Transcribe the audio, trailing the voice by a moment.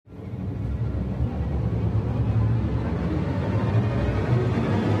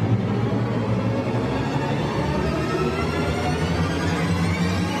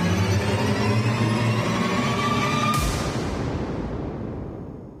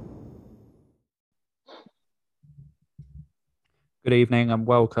Good evening and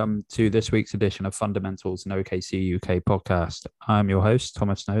welcome to this week's edition of Fundamentals and OKC UK podcast. I'm your host,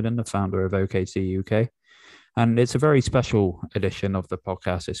 Thomas Snowden, the founder of OKC UK, and it's a very special edition of the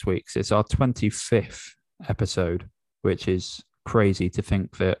podcast this week. It's our 25th episode, which is crazy to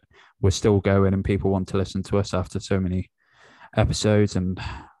think that we're still going and people want to listen to us after so many episodes and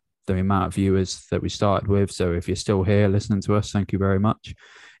the amount of viewers that we started with. So if you're still here listening to us, thank you very much.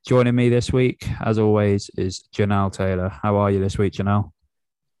 Joining me this week, as always, is Janelle Taylor. How are you this week, Janelle?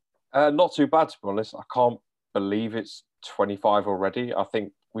 Not too bad, to be honest. I can't believe it's 25 already. I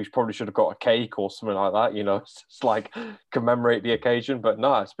think we probably should have got a cake or something like that, it's like commemorate the occasion. But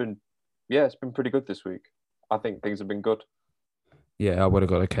no, it's been pretty good this week. I think things have been good. Yeah, I would have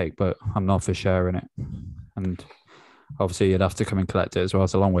got a cake, but I'm not for sharing it. And obviously you'd have to come and collect it as well.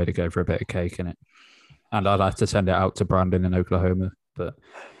 It's a long way to go for a bit of cake, innit? And I'd have to send it out to Brandon in Oklahoma, but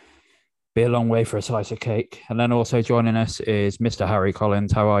be a long way for a slice of cake. And then also joining us is Mr. Harry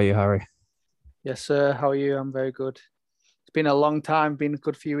Collins. How are you, Harry? Yes, sir. How are you? I'm very good. It's been a long time, been a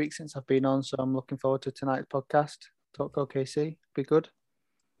good few weeks since I've been on, so I'm looking forward to tonight's podcast. Talk OKC. Be good.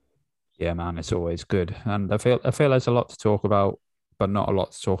 Yeah, man, it's always good. And I feel there's a lot to talk about, but not a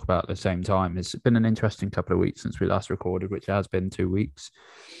lot to talk about at the same time. It's been an interesting couple of weeks since we last recorded, which has been 2 weeks.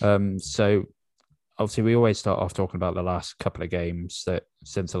 So obviously we always start off talking about the last couple of games that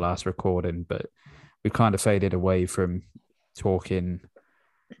since the last recording, but we've kind of faded away from talking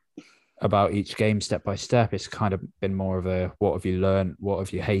about each game step by step. It's kind of been more of a what have you learned, what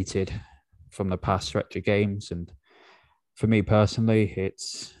have you hated from the past stretch of games. And for me personally,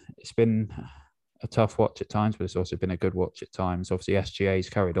 it's been a tough watch at times, but it's also been a good watch at times. Obviously, SGA's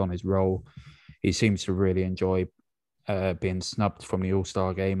carried on his role. He seems to really enjoy being snubbed from the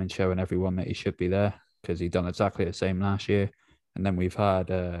All-Star game and showing everyone that he should be there because he'd done exactly the same last year. And then we've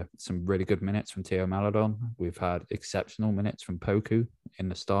had some really good minutes from Theo Maledon. We've had exceptional minutes from Poku in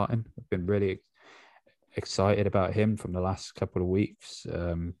the starting. I've been really excited about him from the last couple of weeks.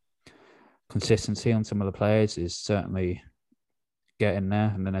 Consistency on some of the players is certainly getting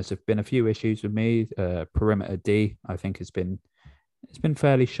there. And then there's been a few issues with me. Perimeter D, I think, it's been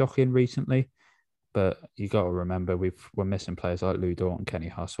fairly shocking recently. But you got to remember we're missing players like Lou Dort and Kenny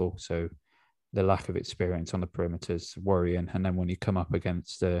Hustle, so the lack of experience on the perimeter is worrying. And then when you come up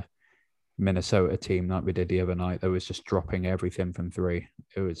against a Minnesota team like we did the other night, that was just dropping everything from three.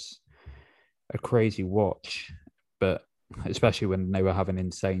 It was a crazy watch, but especially when they were having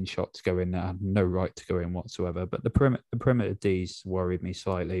insane shots go in that had no right to go in whatsoever. But the perimeter D's worried me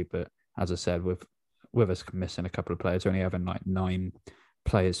slightly. But as I said, with us missing a couple of players, only having like 9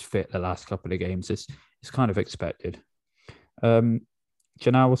 players fit the last couple of games, it's kind of expected.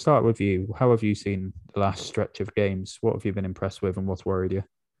 Janelle, we'll start with you. How have you seen the last stretch of games? What have you been impressed with and what's worried you?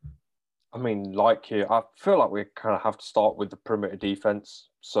 I mean, like you, I feel like we kind of have to start with the perimeter defense.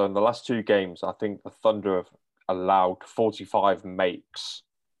 So in the last 2 games, I think the Thunder have allowed 45 makes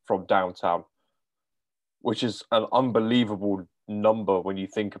from downtown, which is an unbelievable number when you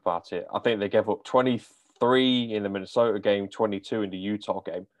think about it. I think they gave up 23 in the Minnesota game, 22 in the Utah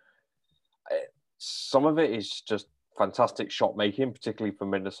game. Some of it is just fantastic shot making, particularly for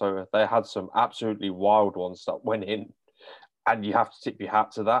Minnesota. They had some absolutely wild ones that went in, and you have to tip your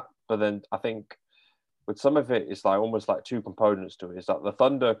hat to that. But then I think with some of it, it's like almost like 2 components to it. Is that the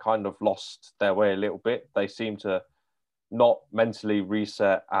Thunder kind of lost their way a little bit. They seem to not mentally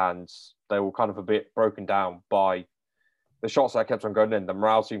reset, and they were kind of a bit broken down by the shots that kept on going in. The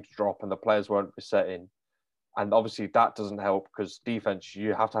morale seemed to drop, and the players weren't resetting. And obviously that doesn't help because defense,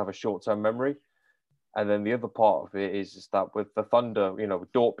 you have to have a short-term memory. And then the other part of it is that with the Thunder,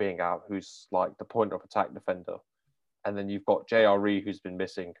 with Dort being out, who's like the point of attack defender, and then you've got JRE who's been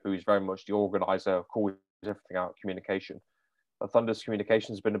missing, who's very much the organizer, calls everything out, communication. The Thunder's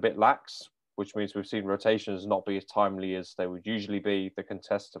communication has been a bit lax, which means we've seen rotations not be as timely as they would usually be. The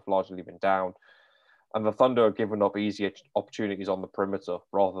contests have largely been down. And the Thunder are giving up easy opportunities on the perimeter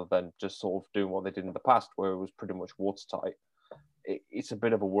rather than just sort of doing what they did in the past, where it was pretty much watertight. It's a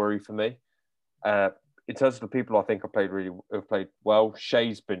bit of a worry for me. In terms of the people I think have played well,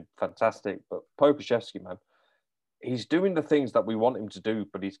 Shea's been fantastic, but Pokusevski, man, he's doing the things that we want him to do,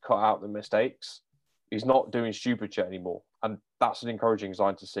 but he's cut out the mistakes. He's not doing stupid shit anymore. And that's an encouraging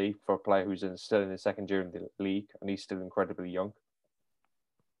sign to see for a player who's still in his second year in the league, and he's still incredibly young.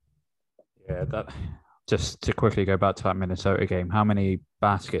 Yeah, that just to quickly go back to that Minnesota game, how many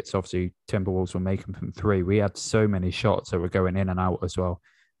baskets obviously Timberwolves were making from 3? We had so many shots that were going in and out as well,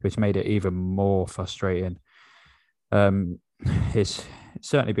 which made it even more frustrating. It's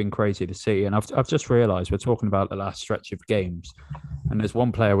certainly been crazy to see. And I've just realised we're talking about the last stretch of games, and there's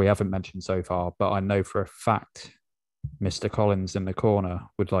one player we haven't mentioned so far, but I know for a fact Mr. Collins in the corner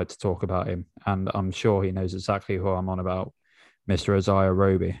would like to talk about him, and I'm sure he knows exactly who I'm on about, Mr. Isaiah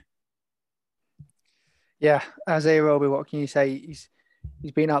Roby. Yeah, Isaiah Roby, what can you say?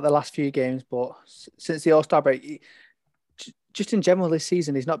 He's been out the last few games, but since the All-Star break, just in general this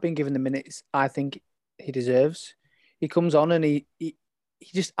season, he's not been given the minutes I think he deserves. He comes on and he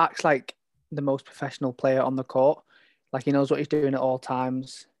just acts like the most professional player on the court. Like he knows what he's doing at all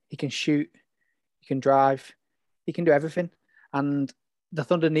times. He can shoot, he can drive, he can do everything. And the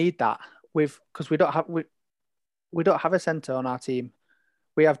Thunder need that because we don't have a center on our team.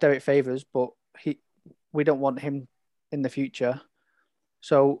 We have Derek Favors, but we don't want him in the future.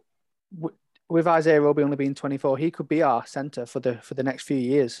 So with Isaiah Roby only being 24, he could be our center for the next few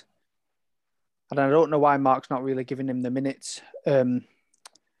years. And I don't know why Mark's not really giving him the minutes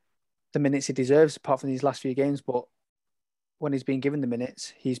he deserves, apart from these last few games. But when he's been given the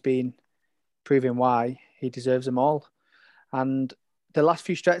minutes, he's been proving why he deserves them all. And the last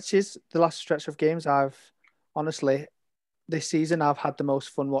stretch of games, honestly, this season, I've had the most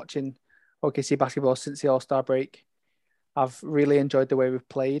fun watching OKC basketball since the All-Star break. I've really enjoyed the way we've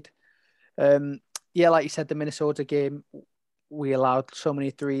played. Like you said, the Minnesota game, we allowed so many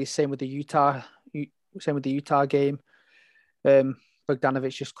threes. Same with the Utah game.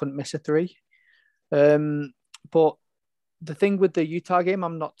 Bogdanovic just couldn't miss a three. But the thing with the Utah game,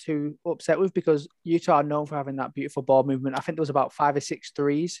 I'm not too upset with because Utah are known for having that beautiful ball movement. I think there was about 5 or 6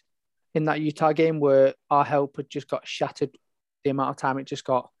 threes in that Utah game where our help had just got shattered. The amount of time it just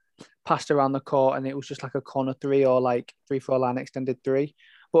got passed around the court and it was just like a corner three or like 3-4 line extended three.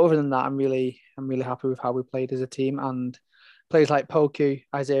 But other than that, I'm really happy with how we played as a team, and players like Poku,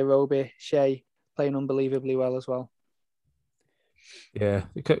 Isaiah Roby, Shea playing unbelievably well as well. Yeah,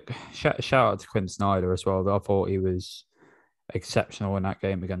 shout out to Quinn Snyder as well. I thought he was exceptional in that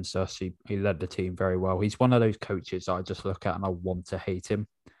game against us. He led the team very well. He's one of those coaches I just look at and I want to hate him,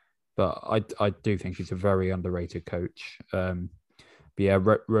 but I do think he's a very underrated coach. But yeah,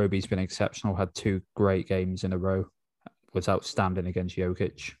 Roby's been exceptional. Had 2 great games in a row. Was outstanding against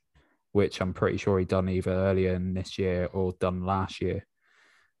Jokic, which I'm pretty sure he done either earlier in this year or done last year.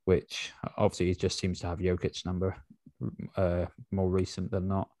 Which obviously he just seems to have Jokic's number more recent than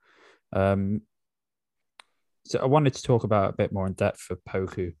not. So I wanted to talk about a bit more in depth for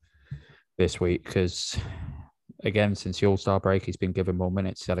Poku this week because, again, since the All-Star break, he's been given more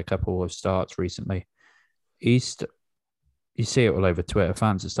minutes. He's had a couple of starts recently. You see it all over Twitter.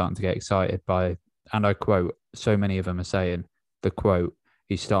 Fans are starting to get excited by, and I quote, so many of them are saying the quote,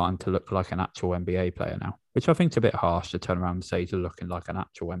 he's starting to look like an actual NBA player now, which I think is a bit harsh to turn around and say he's looking like an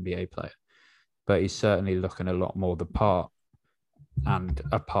actual NBA player. But he's certainly looking a lot more the part and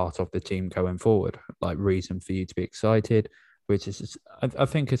a part of the team going forward, like reason for you to be excited, which is, I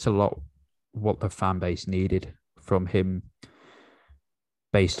think it's a lot what the fan base needed from him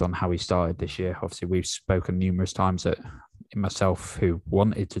based on how he started this year. Obviously, we've spoken numerous times that myself, who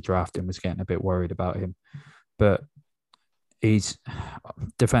wanted to draft him, was getting a bit worried about him. But his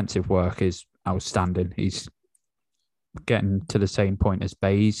defensive work is outstanding. He's getting to the same point as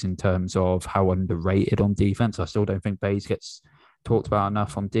Bays in terms of how underrated on defense. I still don't think Bays gets talked about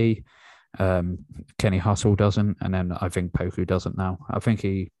enough on D. Kenny Hustle doesn't, and then I think Poku doesn't now. I think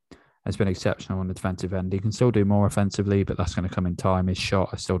he has been exceptional on the defensive end. He can still do more offensively, but that's going to come in time. His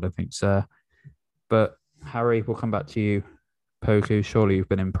shot, I still don't think it's there. But Harry, we'll come back to you. Poku, surely you've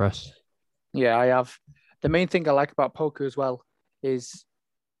been impressed. Yeah, I have. The main thing I like about Poku as well is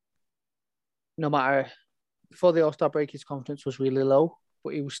no matter, before the All-Star break, his confidence was really low,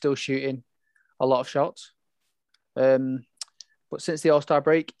 but he was still shooting a lot of shots. But since the All-Star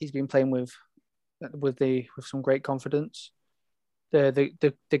break, he's been playing with some great confidence.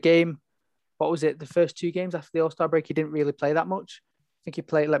 The game, what was it? The first 2 games after the All-Star break, he didn't really play that much. I think he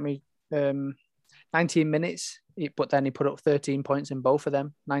played 19 minutes, but then he put up 13 points in both of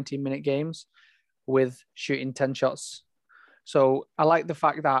them, 19-minute games, with shooting 10 shots. So I like the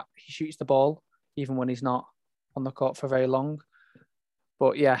fact that he shoots the ball even when he's not on the court for very long.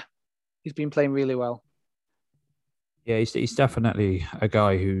 But yeah, he's been playing really well. Yeah, he's definitely a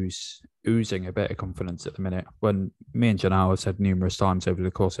guy who's oozing a bit of confidence at the minute. When me and Janelle have said numerous times over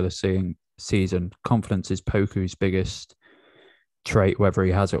the course of the season, confidence is Poku's biggest trait, whether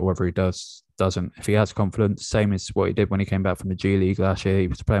he has it or whether he doesn't. If he has confidence, same as what he did when he came back from the G League last year, he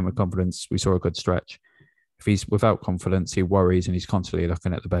was playing with confidence. We saw a good stretch. If he's without confidence, he worries and he's constantly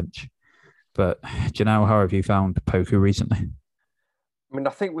looking at the bench. But Janelle, how have you found Poku recently? I mean,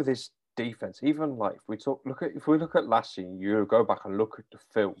 I think with his defense, even like if we look at last year, you go back and look at the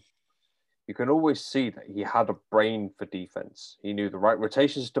film, you can always see that he had a brain for defense. He knew the right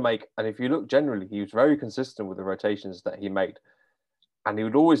rotations to make. And if you look generally, he was very consistent with the rotations that he made. And he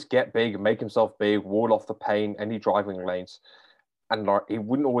would always get big, make himself big, wall off the paint, any driving lanes. And he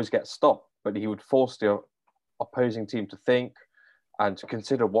wouldn't always get stopped, but he would force the opposing team to think and to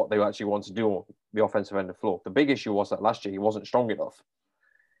consider what they actually want to do on the offensive end of the floor. The big issue was that last year he wasn't strong enough.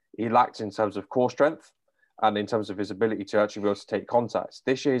 He lacked in terms of core strength and in terms of his ability to actually be able to take contacts.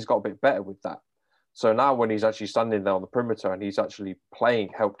 This year he's got a bit better with that. So now when he's actually standing there on the perimeter and he's actually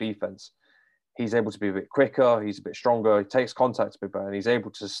playing help defense, he's able to be a bit quicker, he's a bit stronger, he takes contacts a bit better, and he's able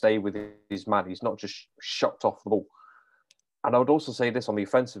to stay with his man. He's not just shucked off the ball. And I would also say this on the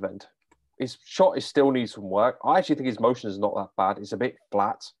offensive end. His shot still needs some work. I actually think his motion is not that bad. It's a bit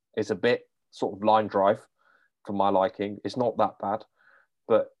flat. It's a bit sort of line drive for my liking. It's not that bad.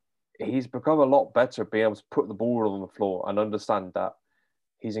 But he's become a lot better at being able to put the ball on the floor and understand that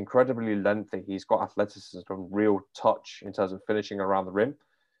he's incredibly lengthy. He's got athleticism and real touch in terms of finishing around the rim.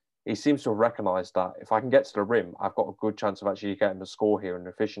 He seems to have recognised that if I can get to the rim, I've got a good chance of actually getting a score here in an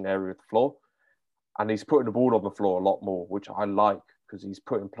efficient area of the floor. And he's putting the ball on the floor a lot more, which I like because he's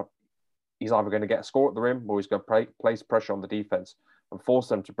either going to get a score at the rim or he's going to place pressure on the defense and force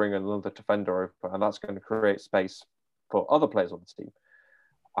them to bring another defender over. And that's going to create space for other players on the team.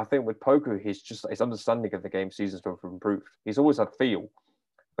 I think with Poku, his understanding of the game seems to have improved. He's always had feel,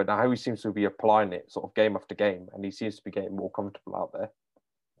 but now he seems to be applying it sort of game after game, and he seems to be getting more comfortable out there.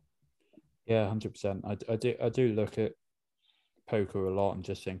 Yeah, 100%. I do look at Poku a lot and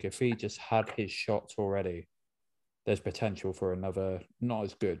just think if he just had his shots already, there's potential for another, not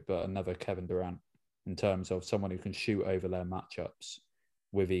as good, but another Kevin Durant in terms of someone who can shoot over their matchups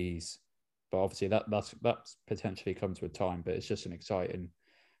with ease. But obviously that's potentially comes with time, but it's just an exciting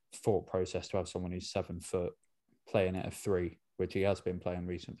thought process to have someone who's 7 foot playing at a 3, which he has been playing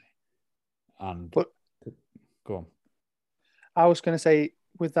recently. And go on. I was going to say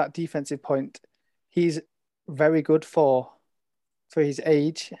with that defensive point, he's very good for his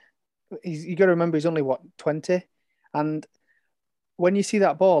age. You got to remember he's only 20, and when you see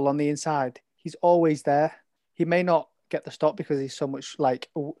that ball on the inside, he's always there. He may not get the stop because he's so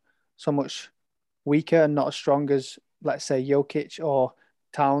much weaker and not as strong as, let's say, Jokic or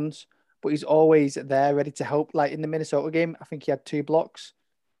Towns, but he's always there ready to help. Like in the Minnesota game, I think he had 2 blocks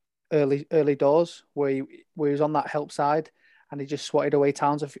early doors where he was on that help side and he just swatted away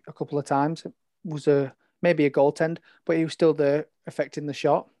Towns a couple of times. It was maybe a goaltend, but he was still there affecting the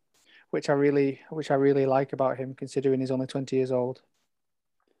shot, which I really like about him considering he's only 20 years old.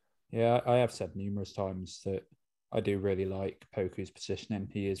 Yeah, I have said numerous times that I do really like Poku's positioning.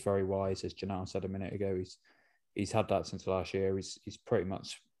 He is very wise, as Janelle said a minute ago. He's had that since last year. He's pretty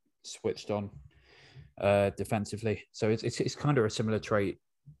much switched on defensively. So it's kind of a similar trait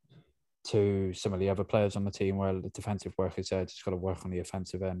to some of the other players on the team where the defensive work is there. Just got to work on the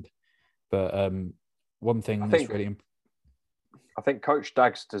offensive end. But one thing that's really... I think Coach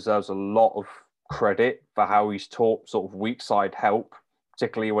Daggs deserves a lot of credit for how he's taught sort of weak side help,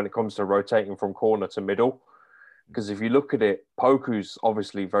 particularly when it comes to rotating from corner to middle. Because if you look at it, Poku's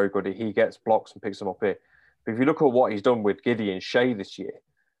obviously very good. He gets blocks and picks them up here. But if you look at what he's done with Giddey and Shea this year,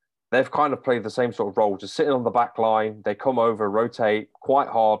 they've kind of played the same sort of role, just sitting on the back line. They come over, rotate quite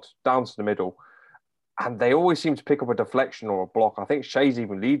hard down to the middle, and they always seem to pick up a deflection or a block. I think Shea's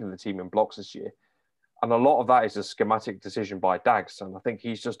even leading the team in blocks this year. And a lot of that is a schematic decision by Daggs. And I think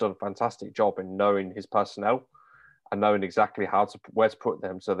he's just done a fantastic job in knowing his personnel and knowing exactly where to put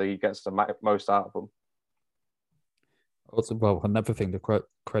them so that he gets the most out of them. Also, well, another thing to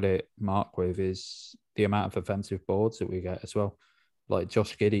credit Mark with is the amount of offensive boards that we get as well. Like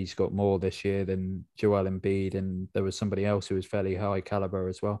Josh Giddey's got more this year than Joel Embiid, and there was somebody else who was fairly high caliber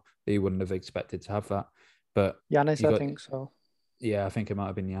as well. He wouldn't have expected to have that. But Giannis, I think so. Yeah, I think it might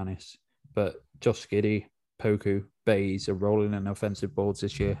have been Giannis. But Josh Giddey, Poku, Bays are rolling in offensive boards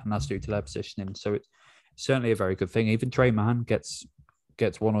this year, and that's due to their positioning. So it's certainly a very good thing. Even Trey Mann gets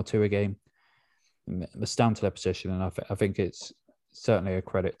 1 or 2 a game. It's down to their position, and I think it's certainly a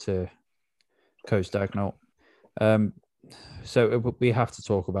credit to Coach Dagnall. So we have to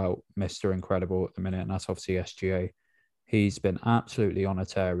talk about Mr. Incredible at the minute, and that's obviously SGA. He's been absolutely on a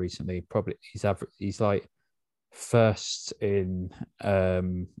tear recently. Probably he's like first in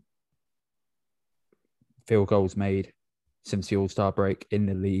field goals made since the All-Star break in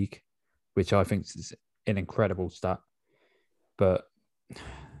the league, which I think is an incredible stat. But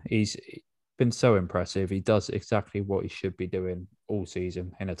he's been so impressive. He does exactly what he should be doing all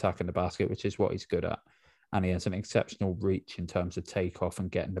season in attacking the basket, which is what he's good at. And he has an exceptional reach in terms of takeoff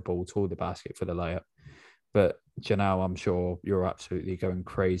and getting the ball toward the basket for the layup. But Janelle, I'm sure you're absolutely going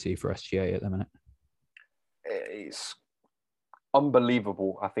crazy for SGA at the minute. It's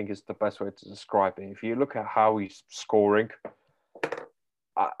unbelievable, I think is the best way to describe it. If you look at how he's scoring,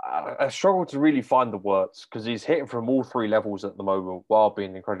 I struggle to really find the words because he's hitting from all three levels at the moment while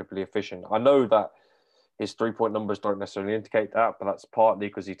being incredibly efficient. I know that his 3-point numbers don't necessarily indicate that, but that's partly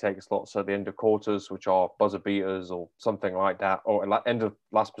because he takes lots at the end of quarters, which are buzzer beaters or something like that, or end of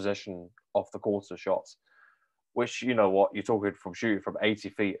last possession of the quarter shots, which, you know what, you're talking from shooting from 80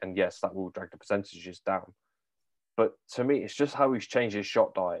 feet, and yes, that will drag the percentages down. But to me, it's just how he's changed his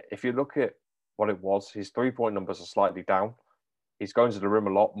shot diet. If you look at what it was, his 3-point numbers are slightly down. He's going to the rim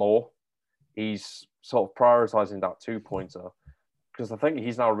a lot more. He's sort of prioritizing that 2-pointer because I think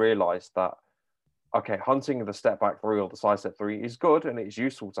he's now realized that, okay, hunting the step back three or the side step three is good and it's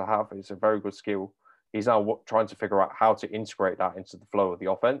useful to have. It's a very good skill. He's now trying to figure out how to integrate that into the flow of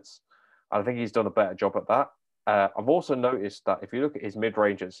the offense. And I think he's done a better job at that. I've also noticed that if you look at his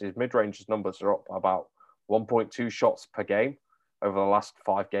mid-ranges numbers are up by about 1.2 shots per game over the last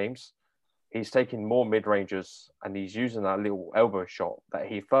 5 games. He's taking more mid-ranges and he's using that little elbow shot that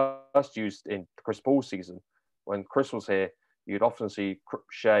he first used in Chris Paul's season. When Chris was here, you'd often see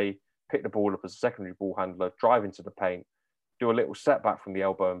Shea pick the ball up as a secondary ball handler, drive into the paint, do a little step back from the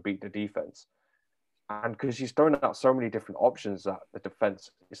elbow and beat the defense. And because he's throwing out so many different options at the defense,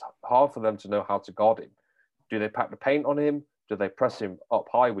 it's hard for them to know how to guard him. Do they pack the paint on him? Do they press him up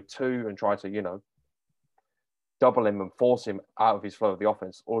high with 2 and try to, double him and force him out of his flow of the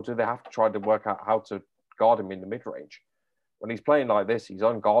offense? Or do they have to try to work out how to guard him in the mid-range? When he's playing like this, he's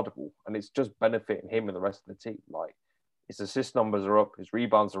unguardable, and it's just benefiting him and the rest of the team. Like, his assist numbers are up, his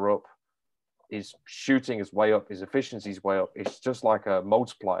rebounds are up, his shooting is way up, his efficiency is way up. It's just like a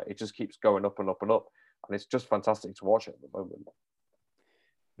multiplier. It just keeps going up and up and up, and it's just fantastic to watch at the moment.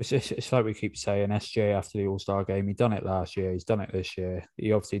 It's like we keep saying, SJ after the All-Star game, he done it last year, he's done it this year.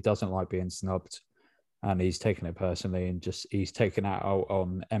 He obviously doesn't like being snubbed. And he's taken it personally and he's taken it out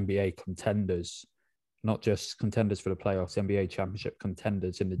on NBA contenders, not just contenders for the playoffs, NBA championship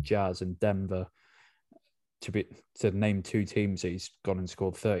contenders in the Jazz and Denver. To name 2 teams that he's gone and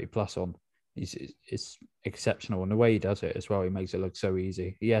scored 30 plus on. It's exceptional. And the way he does it as well, he makes it look so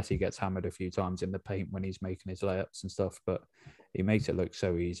easy. Yes, he gets hammered a few times in the paint when he's making his layups and stuff, but he makes it look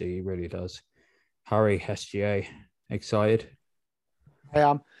so easy. He really does. Harry, SGA, excited? I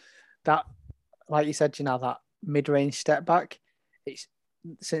am. That, like you said, that mid-range step back, it's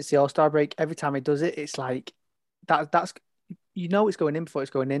since the All-Star break, every time he does it, it's like that's it's going in before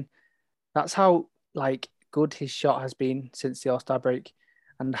it's going in. That's how good his shot has been since the All-Star break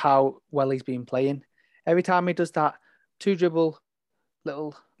and how well he's been playing. Every time he does that 2-dribble,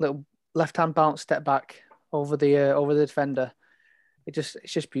 little left-hand bounce step back over the defender, it's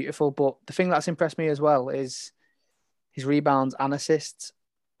just beautiful. But the thing that's impressed me as well is his rebounds and assists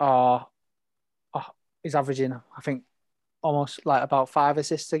are he's averaging, I think, almost like about 5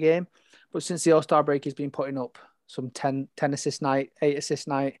 assists a game. But since the All-Star break, he's been putting up some 10 assist night, 8 assist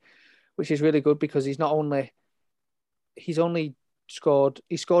night, which is really good because he scored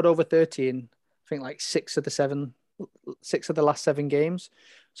over 30 in, I think, like 6 of the last 7 games.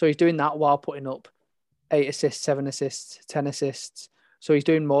 So he's doing that while putting up 8 assists, 7 assists, 10 assists. So he's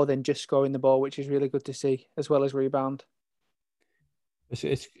doing more than just scoring the ball, which is really good to see, as well as rebound.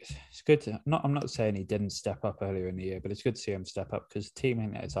 It's good to, I'm not saying he didn't step up earlier in the year, but it's good to see him step up because the team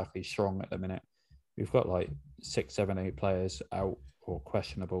ain't exactly strong at the minute. We've got like 6, 7, 8 players out or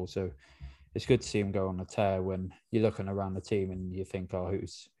questionable, so it's good to see him go on a tear when you're looking around the team and you think, oh,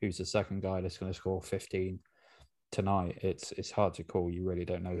 who's the second guy that's going to score 15 tonight? It's hard to call. You really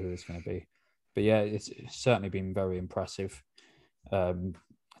don't know who it's going to be. But yeah, it's certainly been very impressive to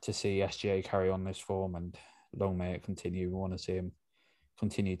see SGA carry on this form, and long may it continue. We want to see him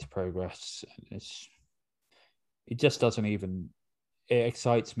continue to progress. It just doesn't even, it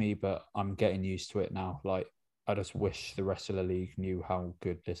excites me, but I'm getting used to it now. Like, I just wish the rest of the league knew how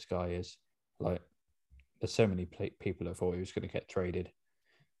good this guy is. Like, there's so many people that thought he was going to get traded,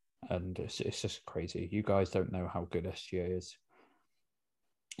 and it's just crazy. You guys don't know how good SGA is.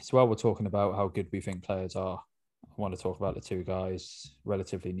 So while we're talking about how good we think players are, I want to talk about the 2 guys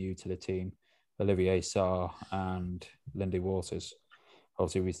relatively new to the team, Olivier Sarr and Lindy Waters.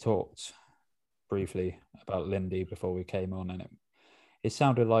 Obviously, we talked briefly about Lindy before we came on, and it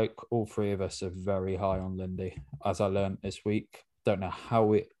sounded like all 3 of us are very high on Lindy. As I learned this week, don't know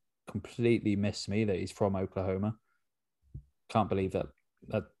how it completely missed me that he's from Oklahoma. Can't believe that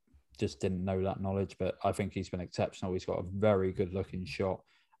just didn't know that knowledge, but I think he's been exceptional. He's got a very good looking shot,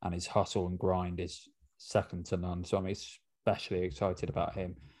 and his hustle and grind is second to none. So I'm especially excited about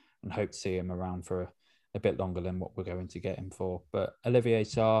him and hope to see him around for a bit longer than what we're going to get him for. But Olivier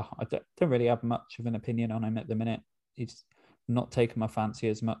Sarr, I don't really have much of an opinion on him at the minute. He's not taken my fancy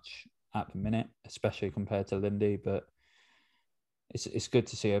as much at the minute, especially compared to Lindy. But it's good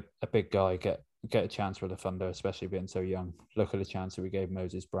to see a big guy get a chance with the Thunder, especially being so young. Look at the chance that we gave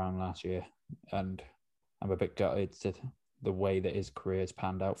Moses Brown last year, and I'm a bit gutted to the way that his career's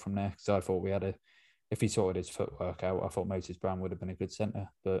panned out from there. Because I thought if he sorted his footwork out, I thought Moses Brown would have been a good centre.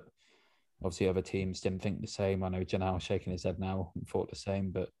 But obviously other teams didn't think the same. I know Janelle shaking his head now and thought the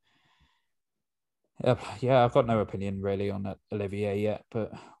same. But yeah, I've got no opinion really on that Olivier yet.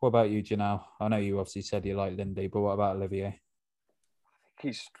 But what about you, Janelle? I know you obviously said you like Lindy, but what about Olivier?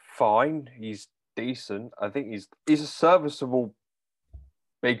 He's fine. He's decent. I think he's a serviceable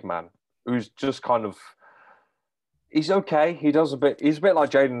big man who's just kind of, he's okay. He's a bit like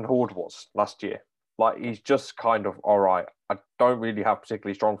Jaden Horde was last year. Like, he's just kind of all right. I don't really have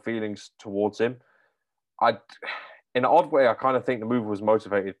particularly strong feelings towards him. In an odd way, I kind of think the move was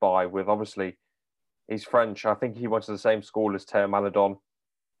motivated with obviously he's French. I think he went to the same school as Théo Maledon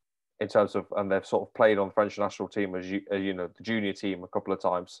in terms of, and they've sort of played on the French national team as the junior team a couple of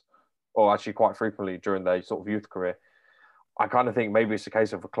times, or actually quite frequently during their sort of youth career. I kind of think maybe it's a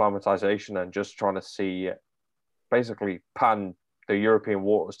case of acclimatization and just trying to see, basically pan the European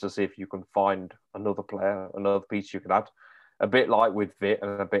waters to see if you can find another player, another piece you can add. A bit like with Vit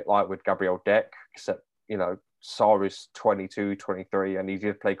and a bit like with Gabriel Deck, except, Sarr is 22, 23, and he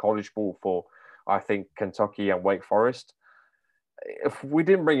did play college ball for, I think, Kentucky and Wake Forest. If we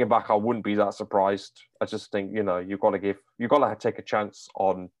didn't bring him back, I wouldn't be that surprised. I just think, you've got to take a chance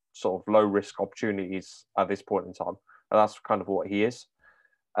on sort of low risk opportunities at this point in time. And that's kind of what he is.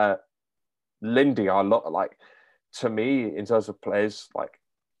 Lindy, to me, in terms of players, like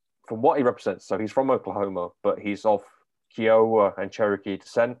from what he represents, so he's from Oklahoma, but he's of Kiowa and Cherokee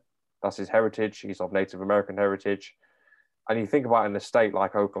descent. That's his heritage. He's of Native American heritage. And you think about in a state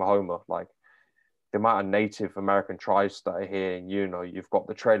like Oklahoma, like the amount of Native American tribes that are here, and you've got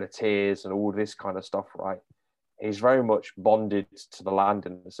the Trail of Tears and all this kind of stuff, right? He's very much bonded to the land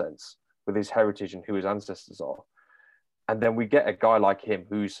in a sense with his heritage and who his ancestors are. And then we get a guy like him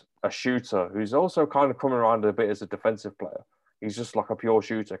who's a shooter, who's also kind of coming around a bit as a defensive player. He's just like a pure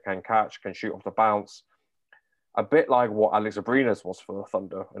shooter, can catch, can shoot off the bounce. A bit like what Alex Abrinas was for the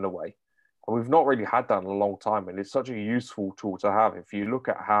Thunder in a way. And we've not really had that in a long time. And it's such a useful tool to have. If you look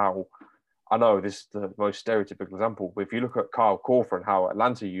at how, I know this is the most stereotypical example, but if you look at Kyle Korver and how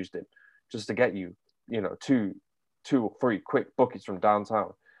Atlanta used him just to get you, two or three quick buckets from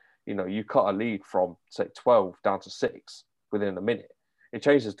downtown, you cut a lead from, say, 12 down to 6 within a minute. It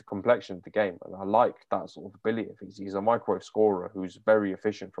changes the complexion of the game. And I like that sort of ability of his. He's a microwave scorer who's very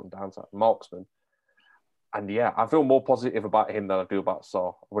efficient from downtown, marksman. And yeah, I feel more positive about him than I do about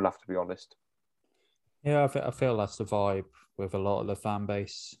Sarr. I will have to be honest. Yeah, I feel that's the vibe with a lot of the fan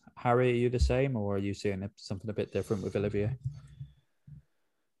base. Harry, are you the same, or are you seeing something a bit different with Olivier?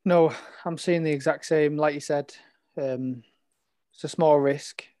 No, I'm seeing the exact same. Like you said, it's a small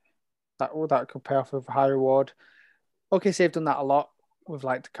risk that could pay off with a high reward. OKC have done that a lot with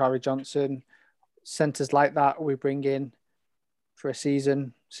like Dakari Johnson, centers like that we bring in for a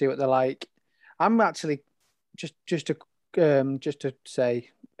season, see what they're like. I'm actually just to say,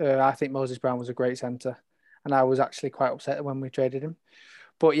 I think Moses Brown was a great center, and I was actually quite upset when we traded him.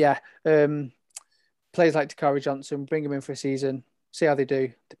 But yeah, players like Dakari Johnson, bring him in for a season, see how they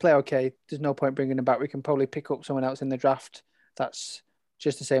do. They play okay. There's no point bringing them back. We can probably pick up someone else in the draft that's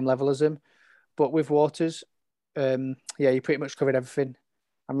just the same level as him. But with Waters, he pretty much covered everything.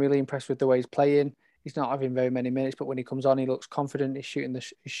 I'm really impressed with the way he's playing. He's not having very many minutes, but when he comes on, he looks confident. He's shooting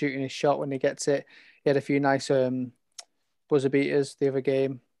his shot when he gets it. He had a few nice buzzer beaters the other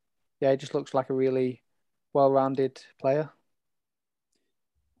game. Yeah, he just looks like a really well-rounded player.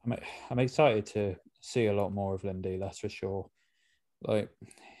 I'm excited to see a lot more of Lindy, that's for sure. Like,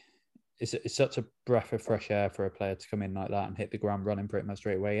 it's such a breath of fresh air for a player to come in like that and hit the ground running pretty much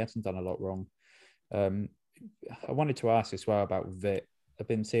straight away. He hasn't done a lot wrong. I wanted to ask as well about Vit. I've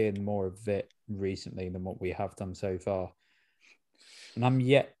been seeing more of Vit recently than what we have done so far. And I'm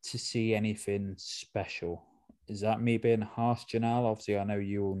yet to see anything special. Is that me being harsh, Janelle? Obviously, I know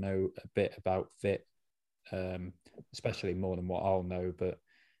you all know a bit about Vit, especially more than what I'll know, but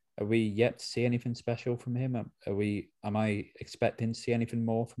are we yet to see anything special from him? Am I expecting to see anything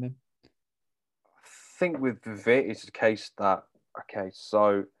more from him? I think with Vit, it's a case that,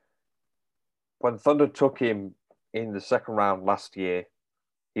 so when Thunder took him in the second round last year,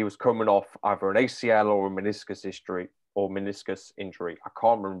 he was coming off either an ACL or a meniscus injury. I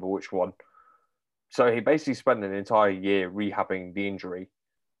can't remember which one. So he basically spent an entire year rehabbing the injury.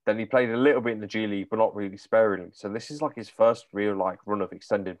 Then he played a little bit in the G League, but not really sparingly. So this is like his first real run of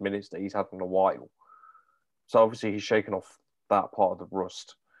extended minutes that he's had in a while. So obviously he's shaken off that part of the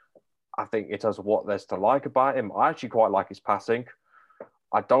rust. I think in terms of what there's to like about him, I actually quite like his passing.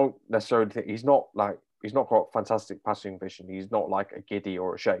 I don't necessarily think he's not got fantastic passing vision. He's not like a Giddy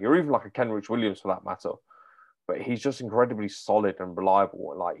or a Shea, or even like a Kenrich Williams for that matter. But he's just incredibly solid and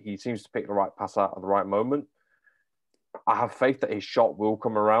reliable. Like he seems to pick the right pass out at the right moment. I have faith that his shot will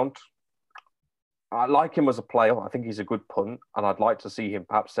come around. I like him as a player. I think he's a good punt, and I'd like to see him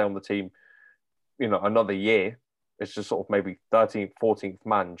perhaps stay on the team, another year. It's just sort of maybe 13th, 14th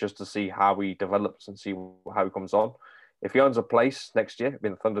man, just to see how he develops and see how he comes on. If he earns a place next year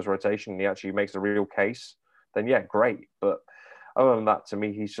in the Thunder's rotation and he actually makes a real case, then yeah, great. But other than that, to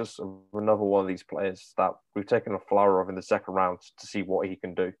me, he's just another one of these players that we've taken a flower of in the second round to see what he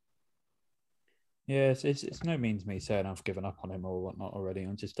can do. Yeah, it's no means me saying I've given up on him or whatnot already.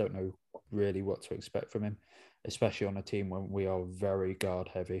 I just don't know really what to expect from him, especially on a team when we are very guard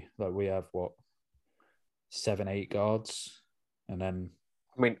heavy. Like we have 7, 8 guards, and then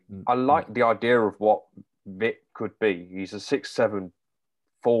I like the idea of what Vic could be. He's a 6'7"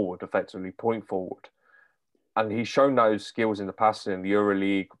 forward, effectively point forward, and he's shown those skills in the past in the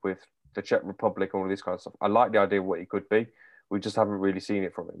EuroLeague with the Czech Republic and all this kind of stuff. I like the idea of what he could be. We just haven't really seen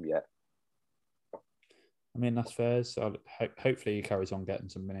it from him yet. I mean, that's fair. So hopefully he carries on getting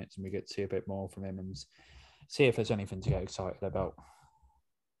some minutes and we get to see a bit more from him and see if there's anything to get excited about.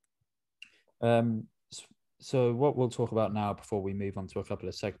 So what we'll talk about now before we move on to a couple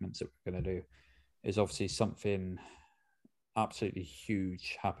of segments that we're going to do is obviously something absolutely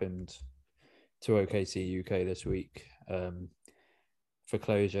huge happened to OKC UK this week. For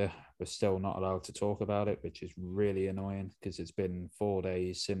closure, we're still not allowed to talk about it, which is really annoying because it's been 4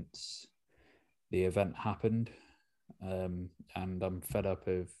 days since the event happened. And I'm fed up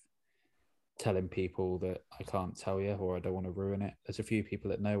of telling people that I can't tell you or I don't want to ruin it. There's a few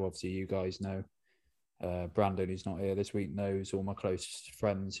people that know, obviously you guys know. Brandon, who's not here this week, knows. All my close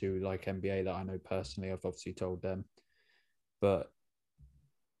friends who like NBA that I know personally, I've obviously told them. But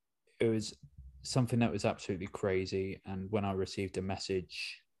it was something that was absolutely crazy. And when I received a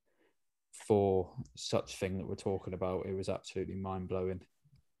message for such thing that we're talking about, it was absolutely mind-blowing.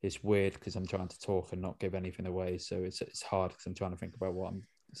 It's weird because I'm trying to talk and not give anything away. So it's hard because I'm trying to think about what I'm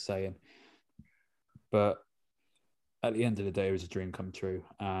saying. But at the end of the day, it was a dream come true.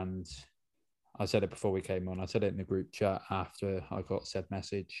 And I said it before we came on. I said it in the group chat after I got said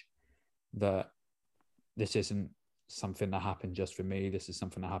message that this isn't something that happened just for me. This is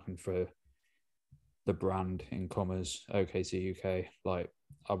something that happened for the brand, in commas, OKC UK. Like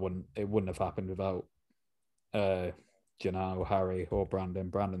it wouldn't have happened without Janelle, Harry, or Brandon.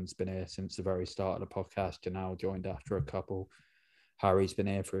 Brandon's been here since the very start of the podcast. Janelle joined after a couple. Harry's been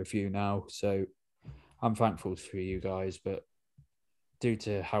here for a few now. So I'm thankful for you guys, but due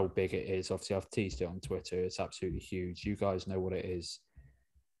to how big it is, obviously I've teased it on Twitter, it's absolutely huge. You guys know what it is.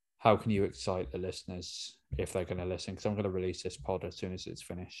 How can you excite the listeners if they're going to listen? Because I'm going to release this pod as soon as it's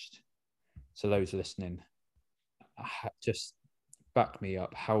finished. So those listening, just back me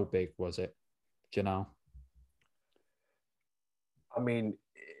up. How big was it, Janelle? I mean,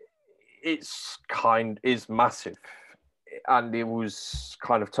 it's massive. And it was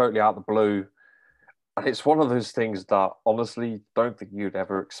kind of totally out of the blue. And it's one of those things that honestly don't think you'd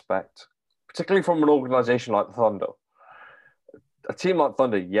ever expect, particularly from an organization like the Thunder. A team like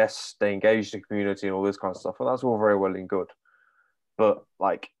Thunder, yes, they engage the community and all this kind of stuff, and that's all very well and good. But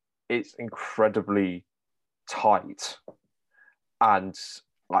like, it's incredibly tight. And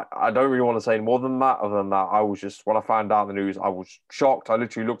like, I don't really want to say more than that. Other than that, when I found out the news, I was shocked. I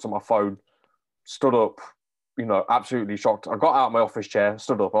literally looked at my phone, stood up, absolutely shocked. I got out of my office chair,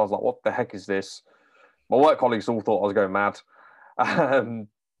 stood up. I was like, what the heck is this? My work colleagues all thought I was going mad.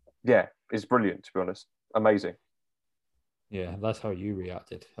 Yeah, it's brilliant, to be honest. Amazing. Yeah, that's how you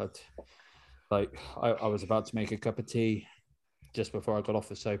reacted. I was about to make a cup of tea. Just before I got off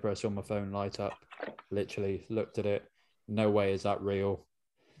the sofa, I saw my phone light up. Literally looked at it. No way is that real.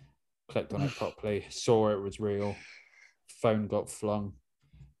 Clicked on it properly. Saw it was real. Phone got flung.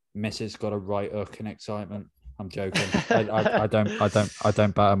 Missus got a right hook in excitement. I'm joking. I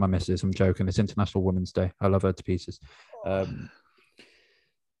don't batter my missus. I'm joking. It's International Women's Day. I love her to pieces. But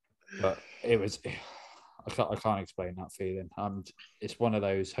it was. I can't explain that feeling. It's one of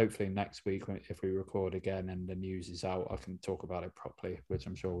those. Hopefully next week, if we record again and the news is out, I can talk about it properly, which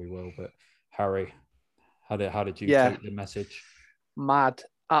I'm sure we will. But Harry, how did you take the message? Mad,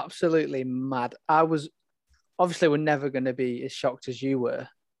 absolutely mad. I was obviously we're never going to be as shocked as you were,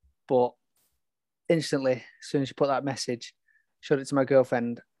 but instantly, as soon as you put that message, showed it to my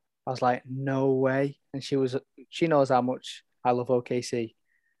girlfriend, I was like, no way. And she knows how much I love OKC.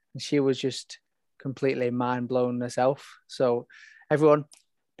 And she was just completely mind blown herself. So everyone,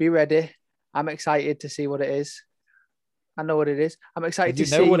 be ready. I'm excited to see what it is. I know what it is. I'm excited to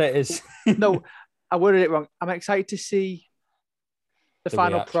see. You know what it is. No, I worded it wrong. I'm excited to see the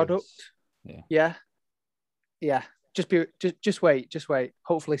final reactions. product. Yeah. Just wait.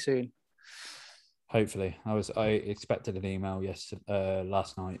 Hopefully soon. Hopefully. I expected an email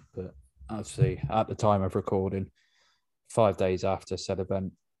last night, but obviously at the time of recording, 5 days after said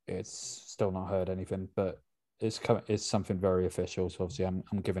event, it's still not heard anything. But it's something very official. So obviously I'm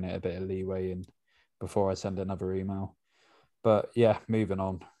giving it a bit of leeway and before I send another email. But yeah, moving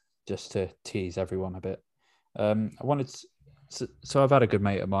on, just to tease everyone a bit. So I've had a good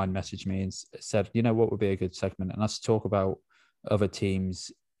mate of mine message me and said, you know what would be a good segment, and let's talk about other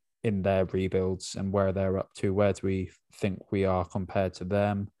teams in their rebuilds and where they're up to. Where do we think we are compared to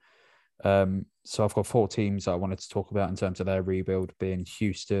them? So I've got 4 teams that I wanted to talk about in terms of their rebuild, being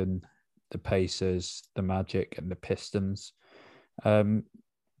Houston, the Pacers, the Magic, and the Pistons. I'd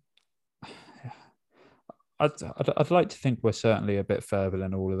like to think we're certainly a bit further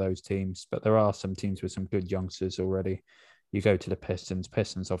than all of those teams, but there are some teams with some good youngsters already. You go to the Pistons.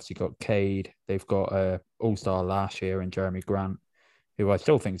 Pistons obviously got Cade. They've got an all-star last year in Jeremy Grant, who I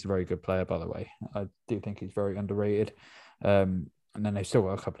still think is a very good player, by the way. I do think he's very underrated. And then they've still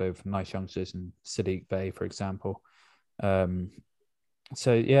got a couple of nice youngsters in Sadiq Bey, for example.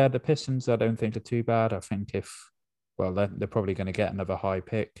 So, yeah, the Pistons I don't think are too bad. I think they're probably going to get another high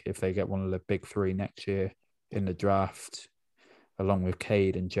pick if they get one of the big 3 next year in the draft, along with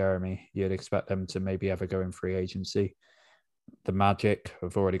Cade and Jeremy. You'd expect them to maybe have a go in free agency. The Magic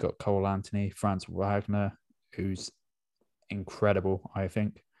have already got Cole Anthony, Franz Wagner, who's incredible, I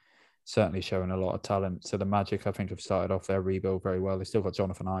think. Certainly showing a lot of talent. So the Magic, I think, have started off their rebuild very well. They still got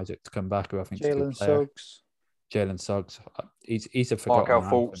Jonathan Isaac to come back, who I think is a good player. Jalen Suggs. He's a forgotten man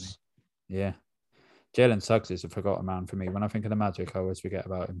for me. Yeah. Jalen Suggs is a forgotten man for me. When I think of the Magic, I always forget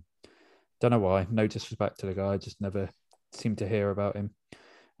about him. Don't know why. No disrespect to the guy. I just never seem to hear about him.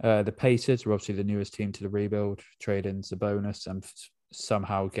 The Pacers were obviously the newest team to the rebuild, trading Sabonis and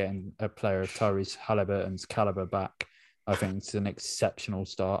somehow getting a player of Tyrese Halliburton's caliber back. I think it's an exceptional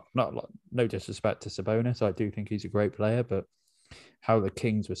start. No disrespect to Sabonis. I do think he's a great player, but how the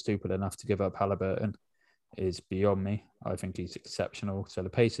Kings were stupid enough to give up Halliburton is beyond me. I think he's exceptional. So the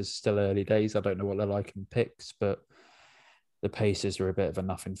Pacers are still early days. I don't know what they're like in picks, but the Pacers are a bit of a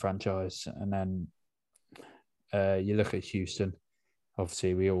nothing franchise. And then you look at Houston.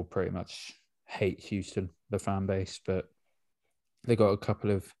 Obviously, we all pretty much hate Houston, the fan base, but they got a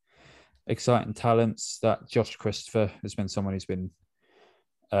couple of exciting talents. That Josh Christopher has been someone who's been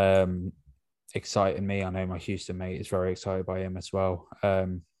exciting me. I know my Houston mate is very excited by him as well.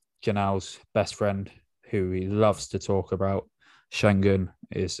 Janelle's best friend, who he loves to talk about, Schengen,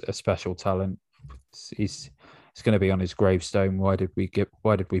 is a special talent. It's going to be on his gravestone. Why did we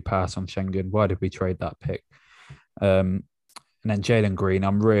pass on Schengen? Why did we trade that pick? And then Jalen Green,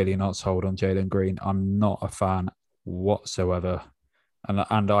 I'm really not sold on Jalen Green. I'm not a fan whatsoever.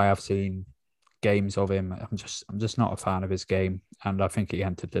 And I have seen games of him. I'm just not a fan of his game. And I think he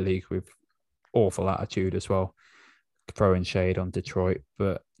entered the league with awful attitude as well, throwing shade on Detroit.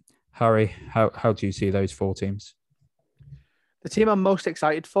 But Harry, how do you see those 4 teams? The team I'm most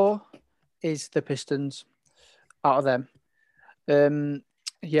excited for is the Pistons out of them.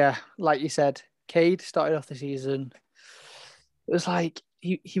 Yeah, like you said, Cade started off the season. It was like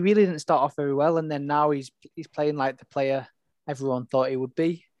he really didn't start off very well, and then now he's playing like the player everyone thought he would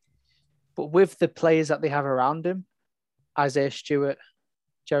be. But with the players that they have around him, Isaiah Stewart,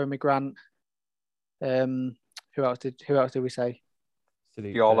 Jeremy Grant, who else did we say?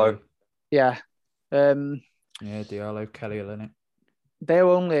 Diallo. Yeah. Diallo, Kelly Olynyk. They're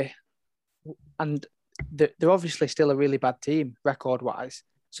only, and they're obviously still a really bad team record-wise.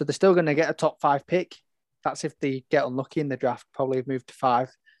 So they're still going to get a top 5 pick. That's if they get unlucky in the draft, probably move to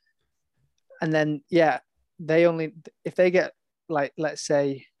 5. And then, yeah, if they get, like, let's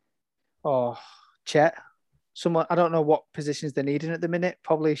say, Chet, someone, I don't know what positions they're needing at the minute,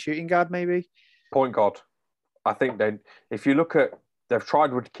 probably shooting guard, maybe. Point guard. I think if you look at, they've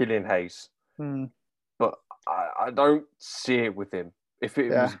tried with Killian Hayes, but I don't see it with him. If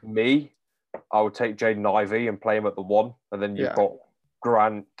it was me, I would take Jaden Ivey and play him at the 1, and then you've got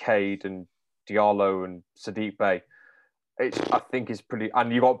Grant, Cade, and Diallo and Sadiq Bey. I think it's pretty,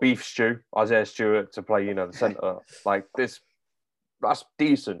 and you got Beef Stew, Isaiah Stewart to play, the centre. Like this, that's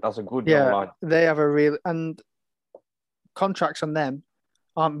decent. That's a good young line. They have a real, and contracts on them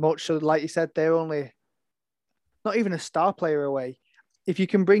aren't much. So, like you said, they're only not even a star player away. if you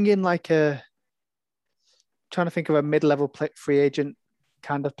can bring in like trying to think of a mid-level free agent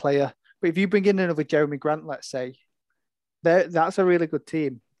kind of player, but if you bring in another Jeremy Grant, let's say, that's a really good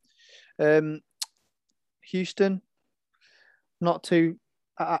team. Houston, not too.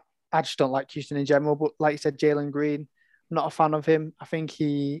 I just don't like Houston in general, but like you said, Jalen Green, I'm not a fan of him. I think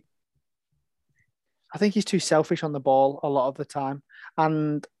he's too selfish on the ball a lot of the time,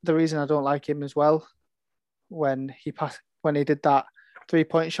 and the reason I don't like him as well, when he did that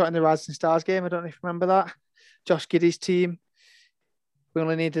 3-point shot in the Rising Stars game, I don't know if you remember that. Josh Giddey's team, we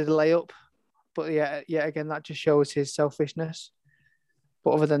only needed a layup, but yeah, again, that just shows his selfishness.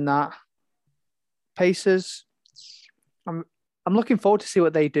 But other than that, Pacers, I'm looking forward to see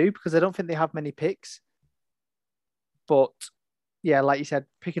what they do because I don't think they have many picks. But yeah, like you said,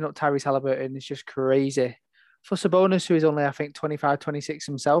 picking up Tyrese Haliburton is just crazy. For Sabonis, who is only, I think, 25, 26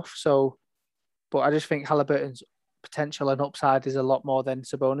 himself. So, but I just think Haliburton's potential and upside is a lot more than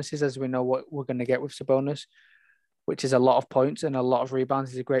Sabonis's, as we know what we're going to get with Sabonis, which is a lot of points and a lot of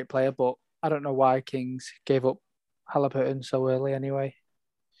rebounds. He's a great player, but I don't know why Kings gave up Haliburton so early anyway.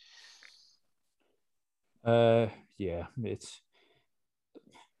 Yeah, it's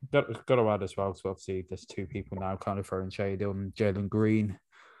got to add as well. So obviously, there's two people now kind of throwing shade on Jalen Green,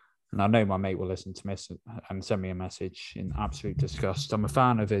 and I know my mate will listen to this and send me a message in absolute disgust. I'm a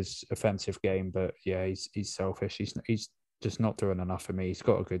fan of his offensive game, but yeah, he's selfish. He's just not doing enough for me. He's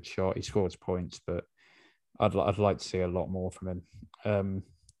got a good shot. He scores points, but I'd like to see a lot more from him.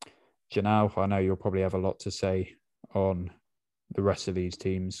 Janelle, I know you'll probably have a lot to say on the rest of these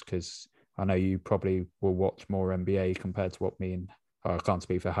teams because I know you probably will watch more NBA compared to what I can't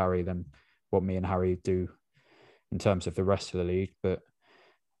speak for Harry, than what me and Harry do in terms of the rest of the league. But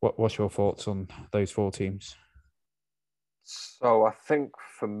what's your thoughts on those four teams? So I think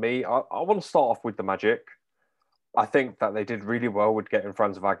for me, I want to start off with the Magic. I think that they did really well with getting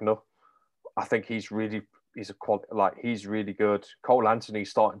Franz Wagner. I think he's really good. Cole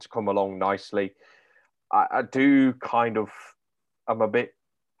Anthony's starting to come along nicely. I do I'm a bit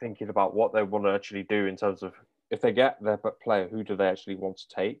thinking about what they want to actually do in terms of if they get their player, who do they actually want to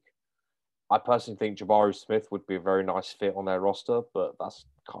take? I personally think Jabari Smith would be a very nice fit on their roster, but that's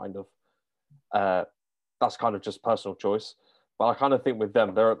kind of just personal choice. But I kind of think with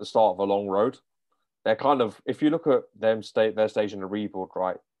them, they're at the start of a long road. They're kind of, if you look at them, their stage in the rebuild,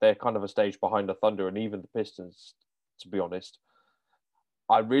 right? They're kind of a stage behind the Thunder and even the Pistons, to be honest.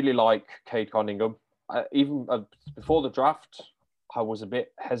 I really like Cade Cunningham. Even before the draft, I was a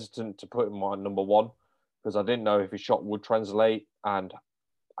bit hesitant to put him on number one because I didn't know if his shot would translate. And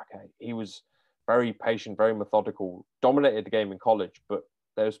he was very patient, very methodical, dominated the game in college, but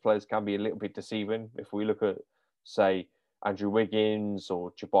those players can be a little bit deceiving. If we look at, say, Andrew Wiggins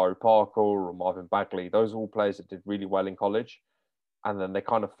or Jabari Parker or Marvin Bagley, those are all players that did really well in college. And then they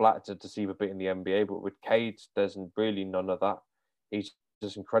kind of flattered to deceive a bit in the NBA. But with Cade, there's really none of that. He's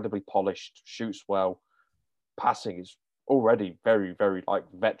just incredibly polished, shoots well. Passing is already very, very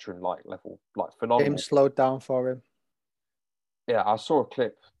veteran-like level, phenomenal. Game slowed down for him. Yeah, I saw a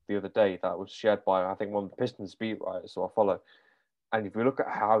clip the other day that was shared by, I think, one of the Pistons beat writers, so I follow. And if you look at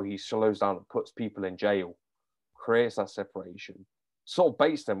how he slows down and puts people in jail, creates that separation, sort of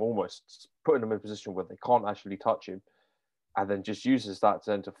baits them almost, putting them in a position where they can't actually touch him, and then just uses that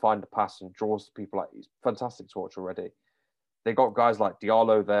to find the pass and draws the people. He's fantastic to watch already. They got guys like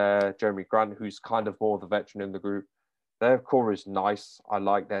Diallo there, Jeremy Grant, who's kind of more the veteran in the group. Their core is nice. I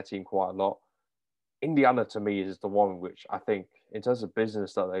like their team quite a lot. Indiana, to me, is the one which I think, in terms of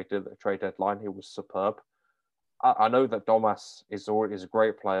business that they did at the trade deadline, it was superb. I know that Domas is a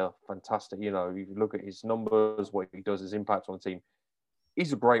great player, fantastic. You know, you look at his numbers, what he does, his impact on the team.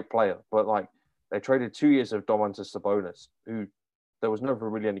 He's a great player, but they traded 2 years of Domantas Sabonis, who there was never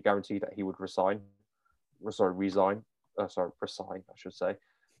really any guarantee that he would resign, I should say,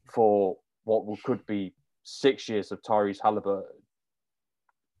 for what could be 6 years of Tyrese Haliburton.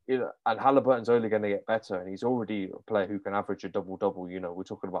 You know, and Haliburton's only going to get better, and he's already a player who can average a double-double. You know, we're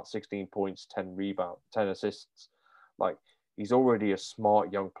talking about 16 points, 10 rebounds, 10 assists. He's already a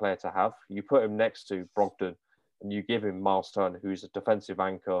smart young player to have. You put him next to Brogdon, and you give him Miles Turner, who's a defensive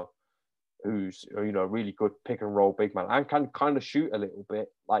anchor, who's, you know, a really good pick-and-roll big man, and can kind of shoot a little bit.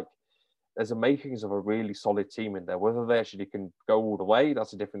 There's the makings of a really solid team in there. Whether they actually can go all the way,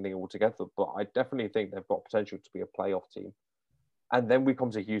 that's a different thing altogether. But I definitely think they've got potential to be a playoff team. And then we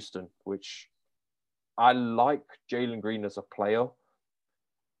come to Houston, which I like Jalen Green as a player.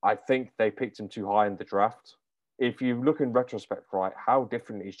 I think they picked him too high in the draft. If you look in retrospect, right, how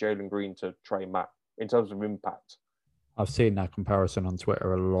different is Jalen Green to Trey Mann in terms of impact? I've seen that comparison on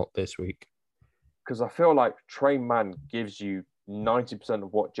Twitter a lot this week. Because I feel like Trey Mann gives you 90%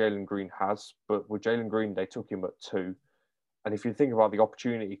 of what Jalen Green has, but with Jalen Green, they took him at 2. And if you think about the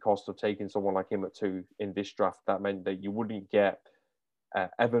opportunity cost of taking someone like him at 2 in this draft, that meant that you wouldn't get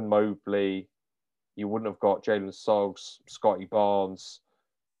Evan Mobley, you wouldn't have got Jalen Suggs, Scotty Barnes.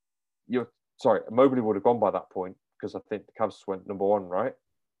 Mobley would have gone by that point because I think the Cavs went number 1, right?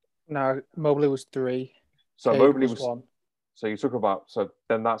 No, Mobley was 3. So Cade Mobley was 1. So you talk about, so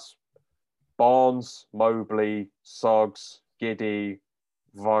then that's Barnes, Mobley, Suggs, Giddey,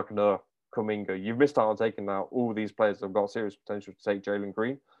 Wagner, Kuminga. You've missed out on taking out all these players that have got serious potential to take Jalen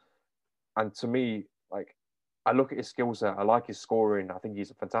Green. And to me, like, I look at his skill set. I like his scoring. I think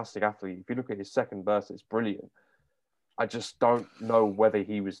he's a fantastic athlete. If you look at his second burst, it's brilliant. I just don't know whether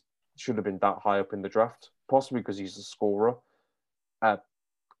he should have been that high up in the draft, possibly because he's a scorer. I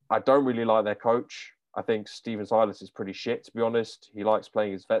don't really like their coach. I think Stephen Silas is pretty shit, to be honest. He likes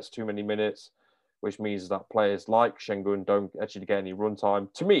playing his vets too many minutes, which means that players like Şengün don't actually get any run time.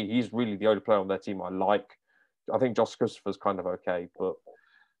 To me, he's really the only player on their team I like. I think Josh Christopher's kind of okay, but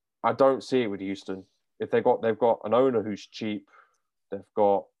I don't see it with Houston. If they've got an owner who's cheap, they've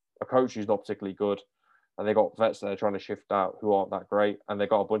got a coach who's not particularly good, and they've got vets that they're trying to shift out who aren't that great, and they've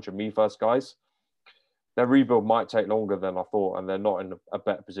got a bunch of me-first guys, their rebuild might take longer than I thought, and they're not in a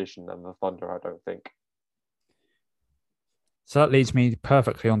better position than the Thunder, I don't think. So that leads me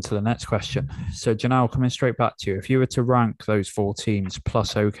perfectly on to the next question. So, Janelle, coming straight back to you, if you were to rank those 4 teams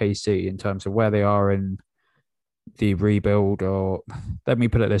plus OKC in terms of where they are in the rebuild, or let me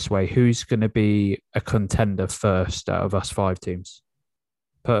put it this way, who's going to be a contender first out of us 5 teams?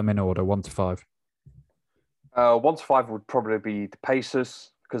 Put them in order, 1 to 5. 1 to 5 would probably be the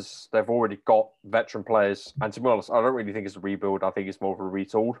Pacers, because they've already got veteran players. And to be honest, I don't really think it's a rebuild. I think it's more of a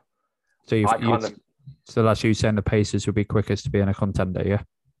retool. So that's you saying the Pacers would be quickest to be in a contender,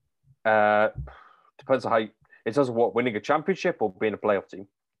 yeah? Depends on how in terms of what, winning a championship or being a playoff team.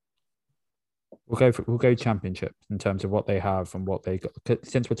 We'll go championship in terms of what they have and what they got.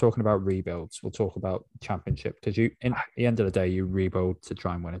 Since we're talking about rebuilds, we'll talk about championship, because at the end of the day, you rebuild to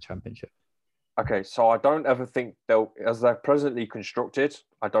try and win a championship. Okay, so I don't ever think as they're presently constructed,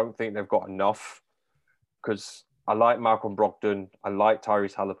 I don't think they've got enough, because I like Malcolm Brogdon, I like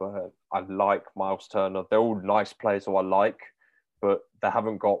Tyrese Haliburton, I like Miles Turner. They're all nice players who I like, but they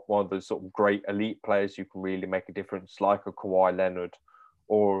haven't got one of those sort of great elite players who can really make a difference, like a Kawhi Leonard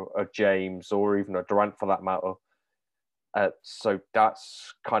or a James or even a Durant for that matter. So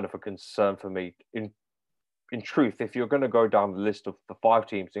that's kind of a concern for me. In truth, if you're going to go down the list of the 5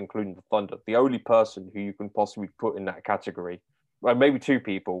 teams, including the Thunder, the only person who you can possibly put in that category, well, maybe 2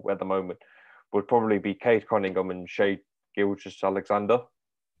 people at the moment, would probably be Cade Cunningham and Shai Gilgeous-Alexander.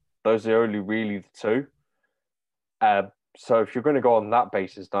 Those are only really the 2. So if you're going to go on that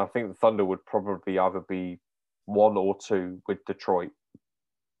basis, then I think the Thunder would probably either be 1 or 2 with Detroit.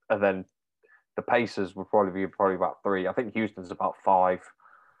 And then the Pacers would probably be about 3. I think Houston's about 5.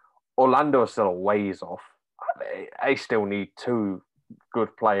 Orlando is still a ways off. They still need 2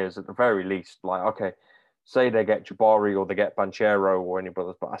 good players at the very least. Like, okay, say they get Jabari or they get Banchero or any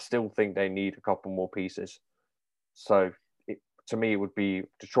brothers, but I still think they need a couple more pieces. So to me, it would be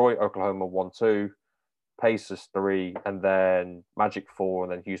Detroit, Oklahoma 1, 2, Pacers 3, and then Magic 4,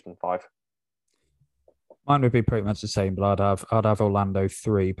 and then Houston 5. Mine would be pretty much the same, but I'd have Orlando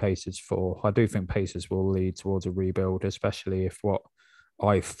 3, Pacers 4. I do think Pacers will lead towards a rebuild, especially if what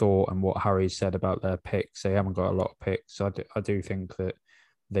I thought and what Harry said about their picks. They haven't got a lot of picks. So I do think that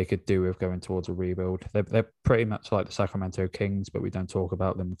they could do with going towards a rebuild. They're pretty much like the Sacramento Kings, but we don't talk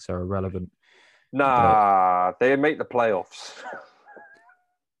about them because they're irrelevant. They make the playoffs.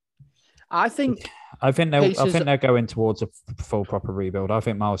 I think they're going towards a full proper rebuild. I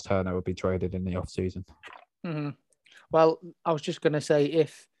think Miles Turner will be traded in the off season. Mm-hmm. Well, I was just going to say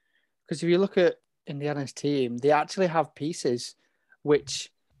because if you look at Indiana's team, they actually have pieces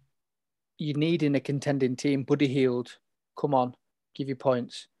which you need in a contending team. Buddy Hield, come on, give you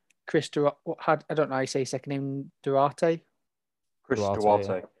points. I don't know how you say his second name, Duarte. Chris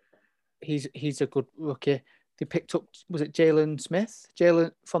Duarte. Yeah. He's a good rookie. They picked up, was it Jalen Smith?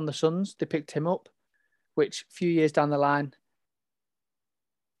 Jalen from the Suns. They picked him up, which a few years down the line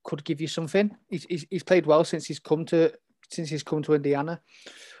could give you something. He's played well since he's come to Indiana.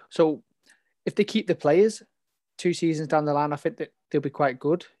 So if they keep the players 2 seasons down the line, I think that they'll be quite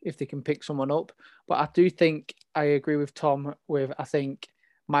good if they can pick someone up. But I do think I agree with Tom I think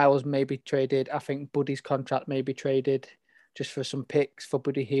Miles may be traded. I think Buddy's contract may be traded just for some picks for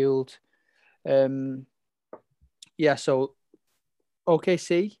Buddy Hield. So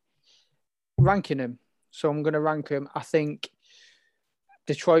OKC, ranking them. So I'm going to rank them. I think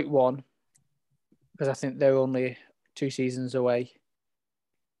Detroit 1, because I think they're only 2 seasons away.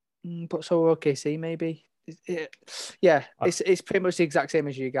 But so are OKC maybe. Yeah, it's pretty much the exact same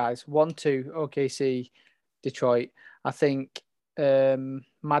as you guys. 1-2 OKC, Detroit. I think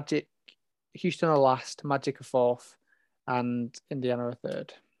Magic, Houston are last, Magic are fourth, and Indiana are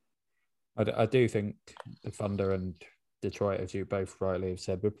third. I do think the Thunder and Detroit, as you both rightly have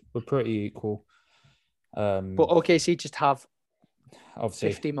said, we're pretty equal. But OKC just have obviously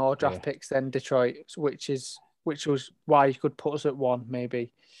 50 more draft picks than Detroit, which was why you could put us at 1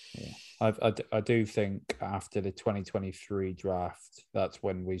 maybe. Yeah, I do think after the 2023 draft, that's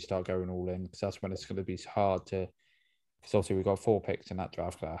when we start going all in, because that's when it's going to be hard to. Because obviously we've got 4 picks in that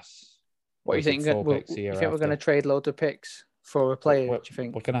draft class. What do you think? You think we're going to trade loads of picks for a player? Do you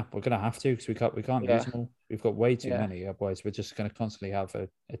think we're gonna have to, because we can't use them all. We've got way too many. Otherwise, we're just going to constantly have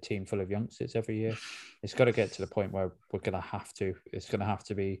a team full of youngsters every year. It's got to get to the point where we're going to have to. It's going to have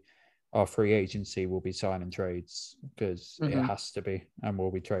to be. Our free agency will be signing trades, because it has to be, and we'll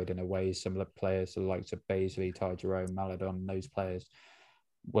be trading away some players, the likes of Baisley, Ty Jerome, Maladon. Those players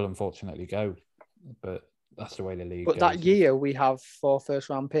will unfortunately go, but that's the way the league. But goes. that year we have 4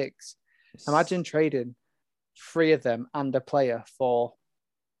 first-round picks. Imagine trading 3 of them and a player for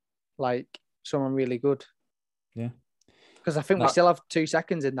like someone really good. Yeah, because I think we still have 2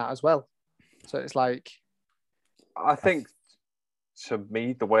 seconds in that as well. So it's like, I think. To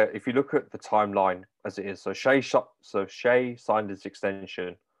me, the way, if you look at the timeline as it is, so Shea signed his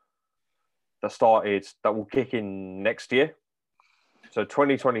extension that will kick in next year. So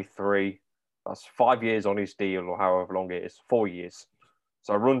 2023, that's 5 years on his deal, or however long it is, 4 years.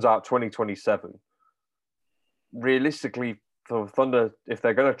 So it runs out 2027. Realistically, for Thunder, if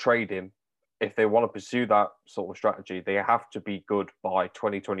they're going to trade him, if they want to pursue that sort of strategy, they have to be good by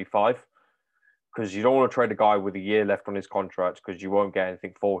 2025. Because you don't want to trade a guy with a year left on his contract, because you won't get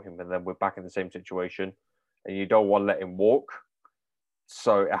anything for him, and then we're back in the same situation, and you don't want to let him walk.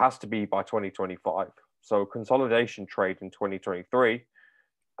 So it has to be by 2025. So consolidation trade in 2023,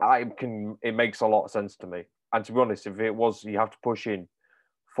 it makes a lot of sense to me. And to be honest, if it was, you have to push in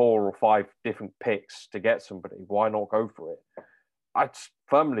 4 or 5 different picks to get somebody, why not go for it? I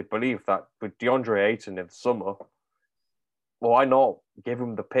firmly believe that with DeAndre Ayton in the summer, why not give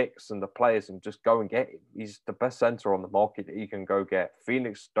him the picks and the players and just go and get him? He's the best center on the market that you can go get.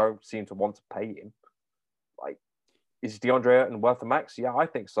 Phoenix don't seem to want to pay him. Like, is DeAndre Ayton worth the max? Yeah, I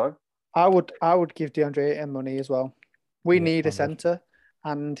think so. I would give DeAndre Ayton money as well. We need a center.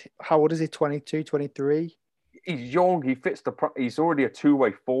 And how old is he? 22, 23? He's young. He fits he's already a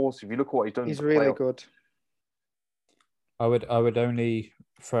 2-way force. If you look at what he's done, he's really good. I would only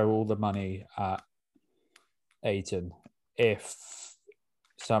throw all the money at Ayton if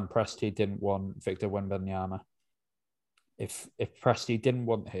Sam Presti didn't want Victor Wembanyama. If Presti didn't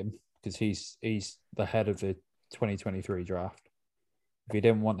want him, because he's the head of the 2023 draft. If he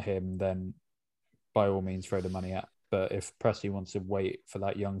didn't want him, then by all means throw the money at. But if Presti wants to wait for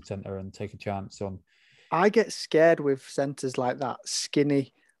that young centre and take a chance on... I get scared with centres like that,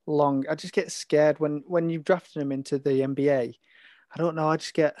 skinny, long. I just get scared when you've drafted them into the NBA. I don't know, I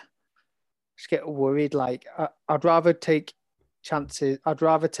just get worried. Like, I'd rather take chances. I'd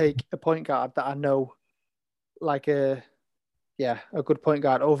rather take a point guard that I know, like a good point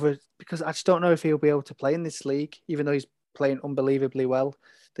guard over, because I just don't know if he'll be able to play in this league, even though he's playing unbelievably well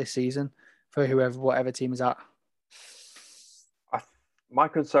this season for whatever team is at. My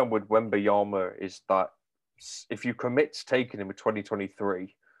concern with Wembanyama is that if you commit to taking him in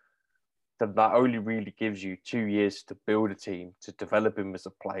 2023, then that only really gives you 2 years to build a team, to develop him as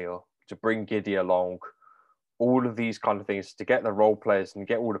a player, to bring Giddey along, all of these kind of things, to get the role players and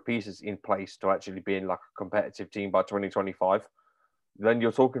get all the pieces in place to actually be in like a competitive team by 2025. Then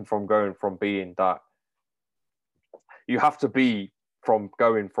you're talking from going from being that you have to be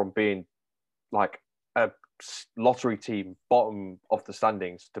going from being like a lottery team, bottom of the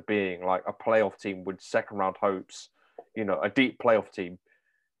standings, to being like a playoff team with 2nd round hopes, a deep playoff team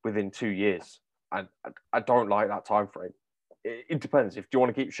within 2 years. And I don't like that time frame. It depends. If do you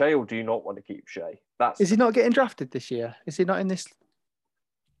want to keep Shea or do you not want to keep Shea? Is he not getting drafted this year? Is he not in this?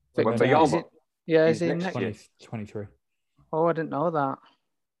 Wembanyama? Is he next year? 23. Oh, I didn't know that.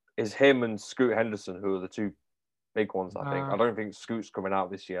 It's him and Scoot Henderson who are the 2 big ones, I think. I don't think Scoot's coming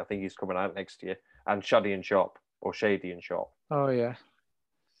out this year. I think he's coming out next year. And Shady and Sharp, or Shady and Sharp. Oh, yeah.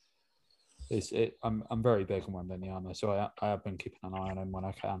 I'm very big on Wembanyama, so I have been keeping an eye on him when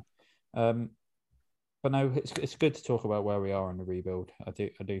I can. But no, it's good to talk about where we are in the rebuild. I do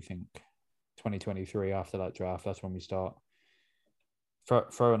think 2023, after that draft, that's when we start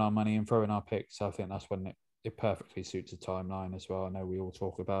throwing our money and throwing our picks. I think that's when it perfectly suits the timeline as well. I know we all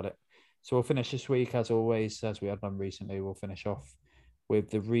talk about it. So we'll finish this week, as always, as we had done recently. We'll finish off with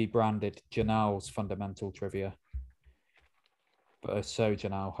the rebranded Janal's Fundamental Trivia. But so,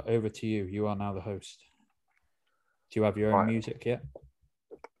 Janal, over to you. You are now the host. Do you have your own music yet?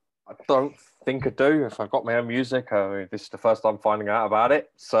 I don't think I do. If I've got my own music, this is the first time finding out about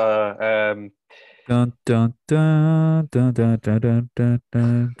it. So, Dun, dun, dun, dun, dun, dun, dun, dun,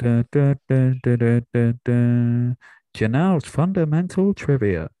 dun, dun, dun, dun, dun, dun, dun. Janelle's Fundamental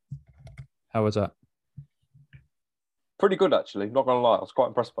Trivia. How was that? pretty good, actually. Not going to lie. I was quite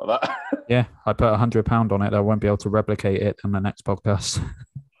impressed by that. Yeah, I put £100 on it. I won't be able to replicate it in the next podcast.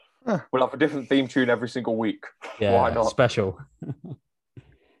 We'll have a different theme tune every single week. Yeah, why not? Special.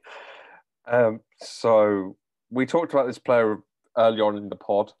 So we talked about this player early on in the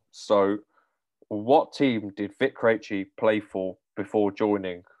pod. So what team did Vic Krejci play for before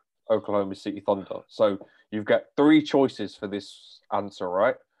joining Oklahoma City Thunder? So you've got three choices for this answer,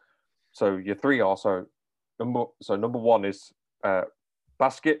 right? So your three are number one is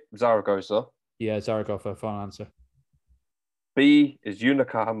Basket Zaragoza. Yeah, Zaragoza, final answer. B is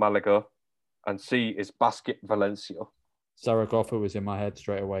Unicaja Malaga, and C is Basket Valencia. Zaragoza was in my head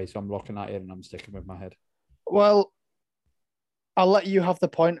straight away, so I'm locking that in and I'm sticking with my head. Well, I'll let you have the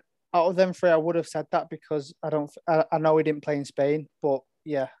point. Out of them three, I would have said that because I know he didn't play in Spain, but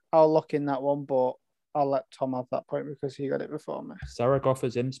yeah, I'll lock in that one, but I'll let Tom have that point because he got it before me.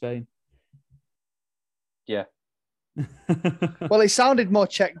 Zaragoza's in Spain. Yeah. Well, it sounded more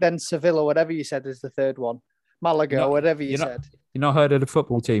Czech than Sevilla, whatever you said is the third one. Malaga, whatever you said. You not heard of the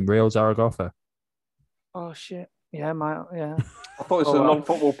football team, Real Zaragoza? Oh, shit. Yeah, yeah. I thought it was a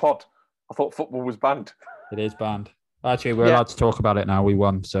non-football pod. I thought football was banned. It is banned. Actually, we're allowed to talk about it now. We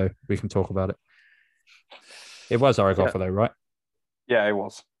won, so we can talk about it. It was Zaragoza, though, right? Yeah, it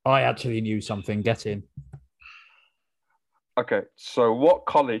was. I actually knew something. Get in. Okay, so what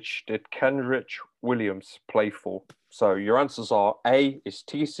college did Kenrich Williams play for? So your answers are A is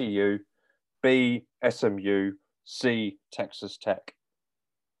TCU, B, SMU, C, Texas Tech.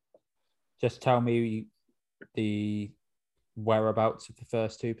 Just tell me the whereabouts of the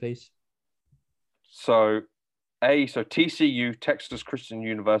first two, please. So TCU, Texas Christian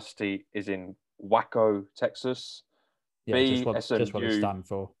University, is in Waco, Texas. Yeah, B, just what it stands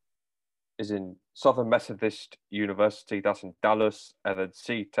for. Is in Southern Methodist University, that's in Dallas. And then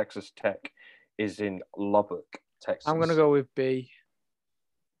C, Texas Tech, is in Lubbock, Texas. I'm going to go with B.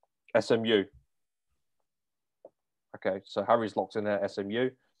 SMU. Okay, so Harry's locked in there,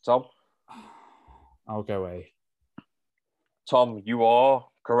 SMU. Tom? I'll go A. Tom, you are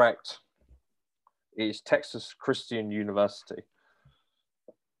correct. It is Texas Christian University.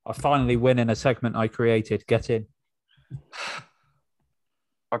 I finally win in a segment I created. Get in.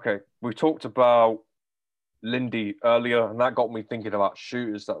 Okay, we talked about Lindy earlier, and that got me thinking about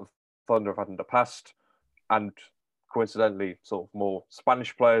shooters that Thunder have had in the past, and coincidentally, sort of more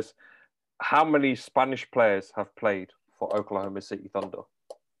Spanish players. How many Spanish players have played for Oklahoma City Thunder?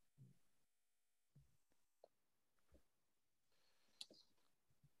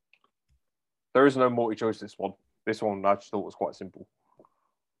 There is no multi-choice this one. This one I just thought was quite simple.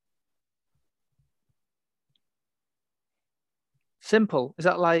 Simple? Is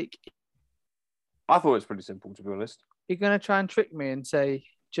that like... I thought it was pretty simple, to be honest. You're going to try and trick me and say,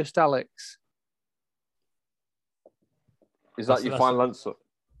 just Alex? Is that your final answer?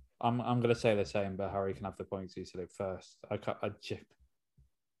 I'm going to say the same, but Harry can have the points. He said it first.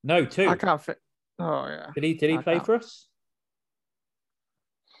 No, two. I can't fit. Oh, yeah. Did he play for us?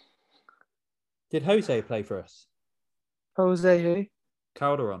 Did Jose play for us? Jose who?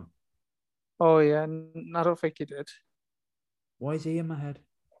 Calderon. Oh, yeah. I don't think he did. Why is he in my head?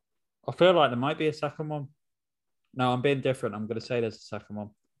 I feel like there might be a second one. No, I'm being different. I'm going to say there's a second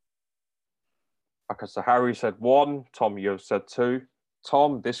one. Okay, so Harry said one. Tom, you have said two.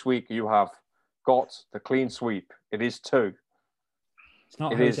 Tom, this week you have got the clean sweep. It is two. It's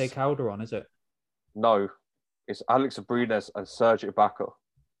not Jose Calderon, is it? No. It's Alex Abrines and Serge Ibaka.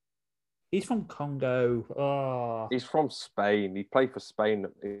 He's from Congo. Oh. He's from Spain. He played for Spain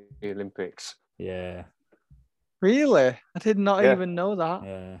at the Olympics. Yeah. Really? I did not even know that.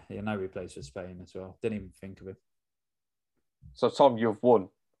 Yeah, you know he plays for Spain as well. Didn't even think of it. So, Tom, you've won.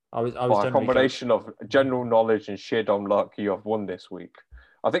 I was by a combination of general knowledge and sheer dumb luck. You have won this week.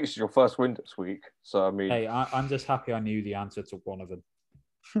 I think it's your first win this week. So, I mean... Hey, I'm just happy I knew the answer to one of them.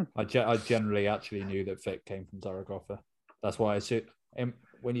 I generally actually knew that Vic came from Zaragoza. That's why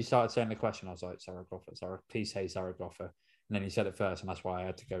when you started saying the question, I was like, Zaragoza. Please say Zaragoza. And then he said it first, and that's why I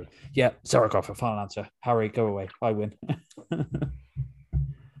had to go, yeah, Zaragoza, final answer. Harry, go away. I win.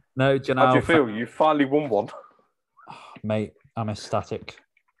 No, How do you Janelle, feel? You finally won one. mate, I'm ecstatic.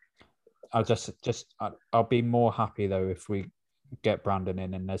 I'll be more happy though if we get Brandon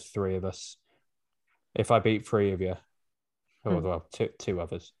in and there's three of us. If I beat three of you, well, two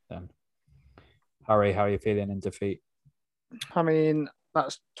others, then. Harry, how are you feeling in defeat? I mean,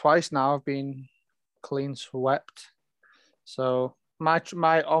 that's twice now I've been clean swept. So my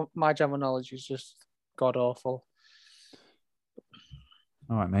general knowledge is just god awful.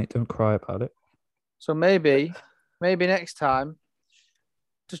 All right, mate, don't cry about it. So maybe next time,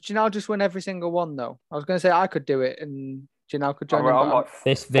 does Janelle just win every single one though? I was going to say I could do it and Janelle could join in. I'm like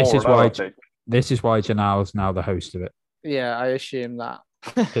This is 4-0, why I think. this is why Janelle's now the host of it. Yeah, I assume that.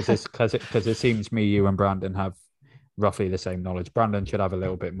 Because it seems me, you, and Brandon have roughly the same knowledge. Brandon should have a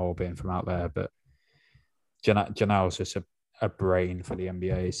little bit more being from out there, but Janelle's just a brain for the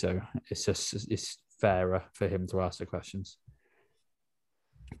NBA, so it's fairer for him to ask the questions.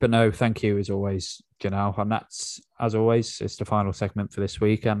 But no, thank you as always, Janelle. And that's, as always, it's the final segment for this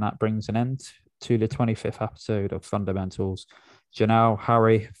week, and that brings an end to the 25th episode of Fundamentals. Janelle,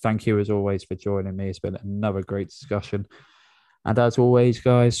 Harry, thank you as always for joining me. It's been another great discussion. And as always,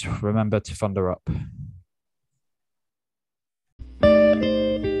 guys, remember to thunder up.